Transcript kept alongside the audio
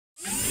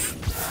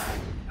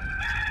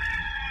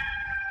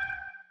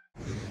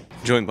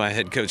Joined by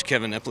head coach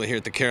Kevin Epley here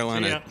at the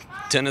Carolina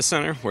Tennis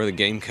Center, where the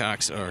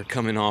Gamecocks are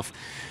coming off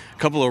a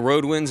couple of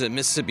road wins at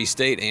Mississippi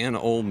State and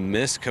Ole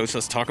Miss. Coach,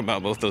 let's talk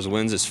about both those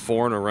wins. It's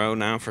 4 in a row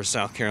now for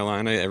South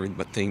Carolina.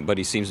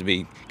 Everybody seems to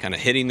be kind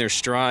of hitting their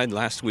stride.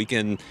 Last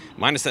weekend,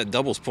 minus that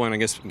doubles point, I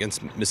guess,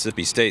 against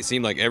Mississippi State,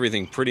 seemed like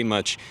everything pretty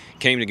much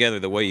came together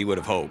the way you would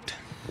have hoped.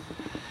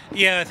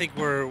 Yeah, I think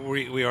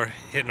we are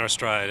hitting our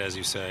stride, as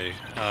you say.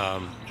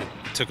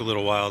 It took a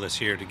little while this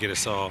year to get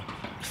us all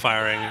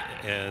firing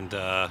and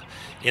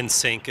in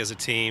sync as a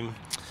team.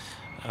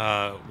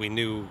 We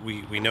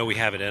know we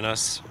have it in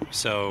us,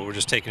 so we're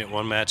just taking it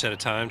one match at a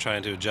time,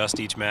 trying to adjust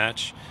each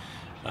match.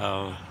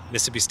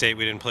 Mississippi State,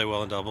 we didn't play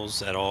well in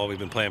doubles at all. We've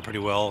been playing pretty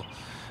well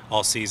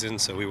all season,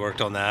 so we worked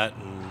on that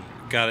and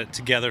got it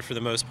together for the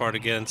most part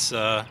against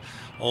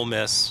Ole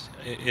Miss.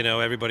 You know,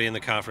 everybody in the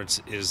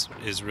conference is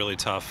really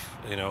tough,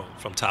 you know,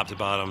 from top to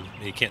bottom.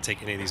 You can't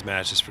take any of these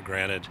matches for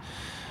granted.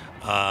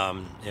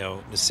 You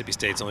know, Mississippi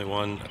State's only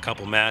won a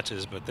couple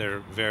matches, but they're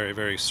very,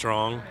 very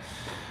strong.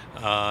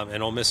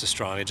 And Ole Miss is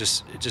strong. It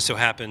just so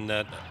happened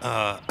that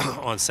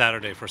on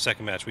Saturday for a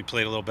second match, we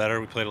played a little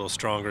better. We played a little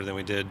stronger than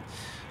we did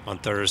on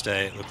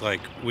Thursday. It looked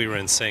like we were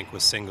in sync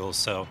with singles,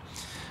 so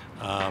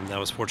that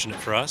was fortunate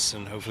for us,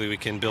 and hopefully we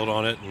can build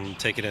on it and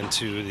take it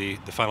into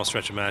the final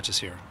stretch of matches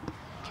here.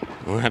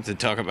 We'll have to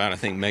talk about, I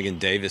think, Megan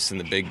Davis and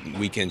the big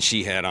weekend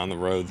she had on the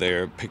road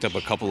there. Picked up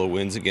a couple of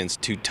wins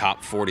against two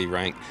top 40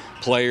 ranked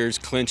players,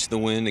 clinched the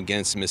win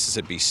against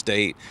Mississippi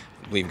State.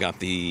 We've got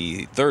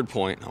the third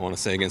point, I want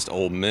to say, against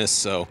Ole Miss.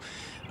 So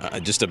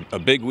just a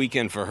big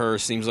weekend for her.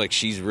 Seems like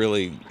she's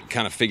really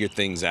kind of figured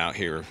things out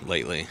here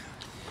lately.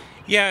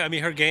 Yeah, I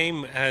mean, her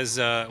game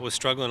was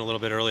struggling a little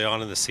bit early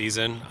on in the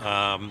season.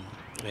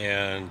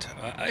 And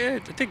I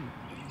think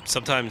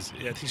sometimes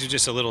I think she's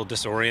just a little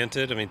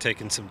disoriented. I mean,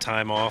 taking some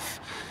time off.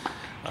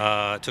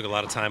 Took a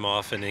lot of time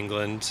off in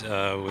England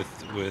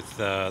with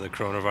the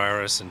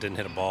coronavirus and didn't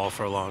hit a ball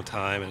for a long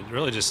time. And it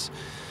really just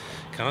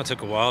kind of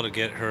took a while to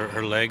get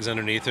her legs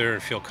underneath her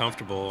and feel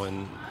comfortable.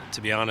 And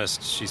to be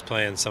honest, she's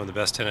playing some of the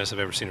best tennis I've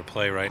ever seen her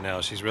play right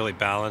now. She's really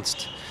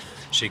balanced.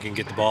 She can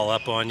get the ball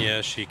up on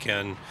you. She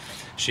can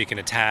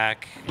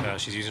attack.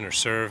 She's using her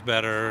serve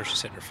better.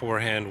 She's hitting her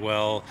forehand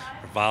well.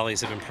 Her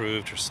volleys have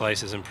improved. Her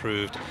slice has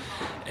improved.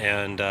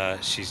 And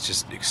she's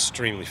just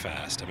extremely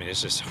fast. I mean,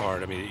 it's just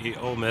hard. I mean,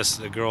 Ole Miss,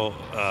 the girl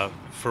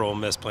for Ole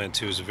Miss playing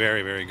two is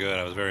very, very good.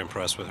 I was very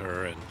impressed with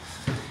her. And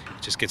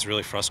it just gets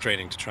really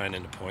frustrating to try and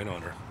end a point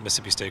on her.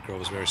 Mississippi State girl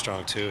was very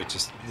strong, too. It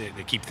just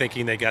they keep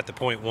thinking they got the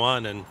point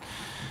one, and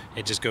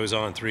it just goes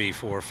on 3,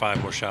 4,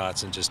 5 more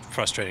shots, and just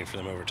frustrating for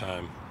them over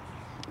time.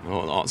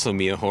 Well, also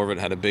Mia Horvath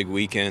had a big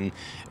weekend.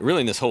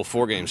 Really, in this whole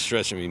 4-game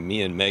stretch, I mean,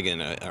 Mia and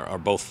Megan are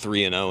both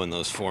 3-0 in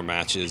those 4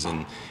 matches,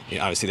 and you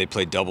know, obviously they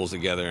played doubles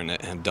together and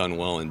have done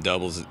well in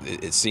doubles.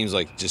 It seems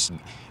like just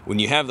when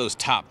you have those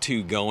top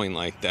 2 going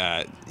like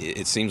that,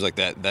 it seems like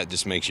that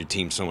just makes your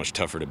team so much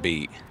tougher to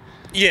beat.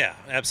 Yeah,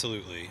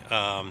 absolutely.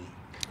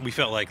 We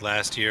felt like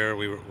last year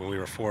when we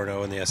were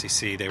 4-0 in the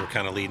SEC, they were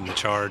kind of leading the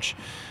charge,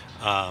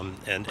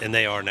 and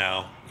they are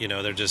now. You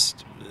know, they're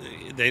just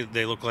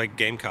they look like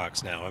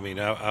Gamecocks now. I mean,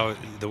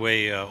 the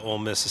way Ole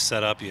Miss is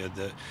set up, you had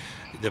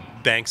the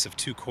banks of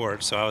 2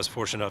 courts, so I was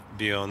fortunate enough to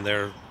be on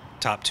their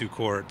top 2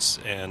 courts,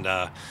 and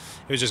it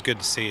was just good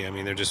to see. I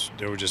mean,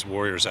 there were just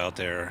warriors out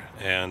there,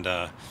 and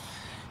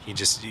you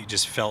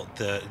just felt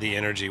the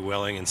energy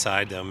welling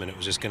inside them, and it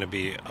was just going to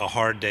be a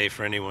hard day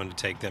for anyone to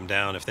take them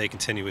down if they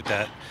continue with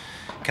that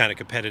kind of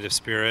competitive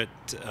spirit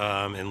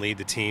and lead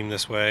the team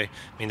this way.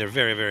 I mean, they're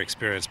very, very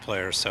experienced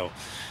players, so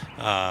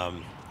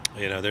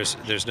you know,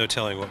 there's no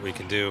telling what we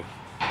can do.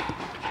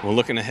 Well,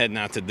 looking ahead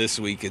now to this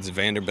week, it's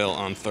Vanderbilt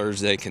on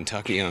Thursday,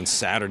 Kentucky on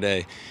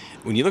Saturday.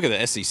 When you look at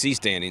the SEC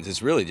standings,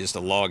 it's really just a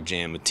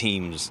logjam of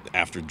teams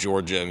after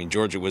Georgia. I mean,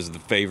 Georgia was the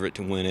favorite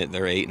to win it.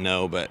 They're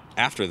 8-0. But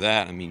after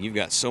that, I mean, you've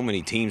got so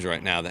many teams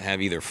right now that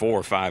have either 4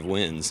 or 5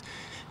 wins.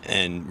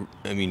 And,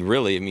 I mean,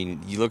 really, I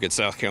mean, you look at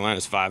South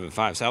Carolina's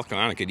 5-5. South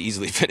Carolina could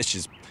easily finish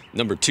as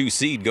number 2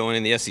 seed going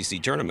in the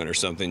SEC tournament or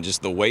something.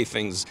 Just the way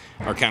things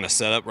are kind of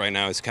set up right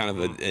now, it's kind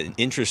of an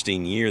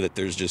interesting year that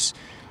there's just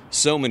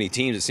so many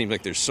teams. It seems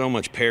like there's so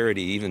much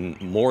parity, even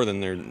more than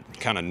there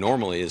kind of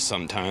normally is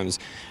sometimes.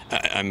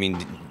 I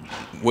mean,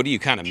 what do you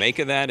kind of make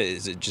of that?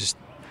 Is it just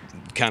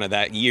kind of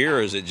that year,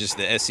 or is it just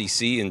the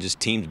SEC and just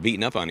teams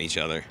beating up on each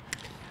other?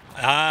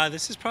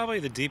 This is probably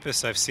the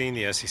deepest I've seen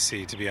the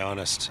SEC, to be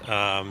honest.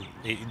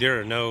 There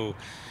are no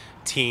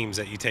teams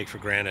that you take for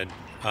granted.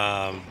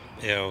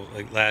 You know,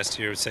 like last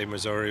year, I would say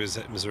Missouri was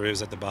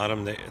at the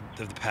bottom of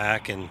the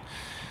pack, and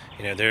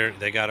you know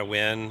they got to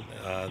win.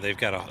 They're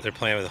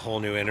playing with a whole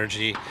new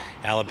energy.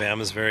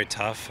 Alabama's very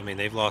tough. I mean,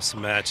 they've lost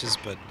some matches,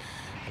 but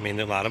I mean,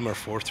 a lot of them are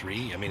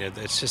 4-3. I mean,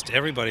 it's just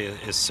everybody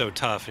is so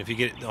tough. If you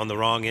get on the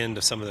wrong end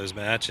of some of those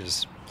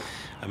matches,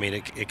 I mean,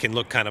 it can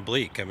look kind of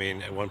bleak. I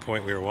mean, at one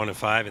point we were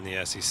 1-5 in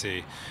the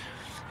SEC.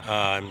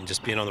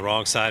 Just being on the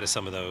wrong side of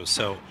some of those.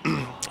 So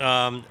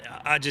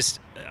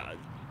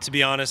to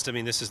be honest, I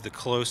mean, this is the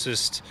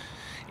closest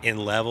in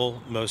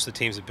level most of the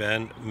teams have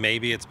been.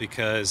 Maybe it's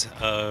because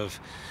of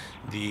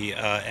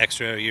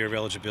extra year of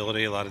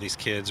eligibility. A lot of these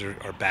kids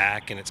are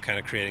back, and it's kind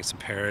of creating some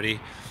parity.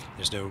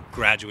 There's no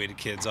graduated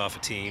kids off a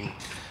team.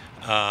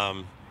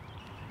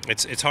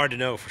 It's hard to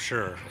know for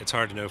sure.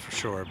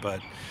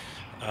 But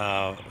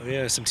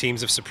yeah, some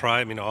teams have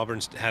surprised. I mean,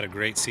 Auburn's had a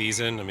great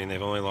season. I mean,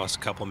 they've only lost a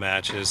couple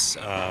matches,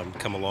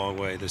 come a long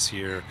way this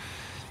year.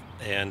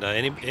 And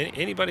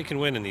anybody can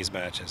win in these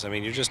matches. I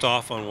mean, you're just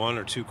off on 1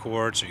 or 2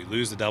 courts, or you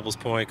lose the doubles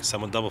point because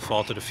someone double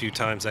faulted a few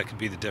times. That could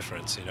be the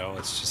difference.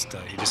 It's just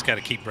you just got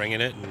to keep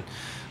bringing it and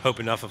hope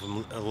enough of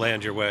them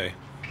land your way.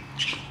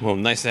 Well,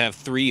 nice to have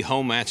 3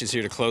 home matches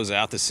here to close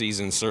out the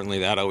season. Certainly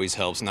that always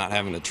helps, not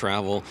having to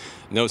travel.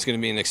 I know it's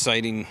going to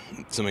be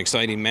some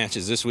exciting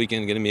matches this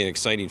weekend. Going to be an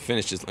exciting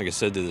finish, just like I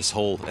said, to this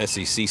whole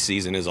SEC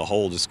season as a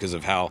whole, just because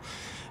of how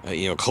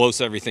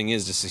close everything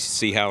is, just to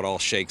see how it all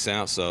shakes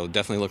out. So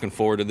definitely looking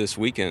forward to this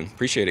weekend.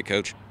 Appreciate it,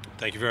 Coach.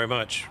 Thank you very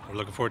much. We're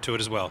looking forward to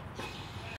it as well.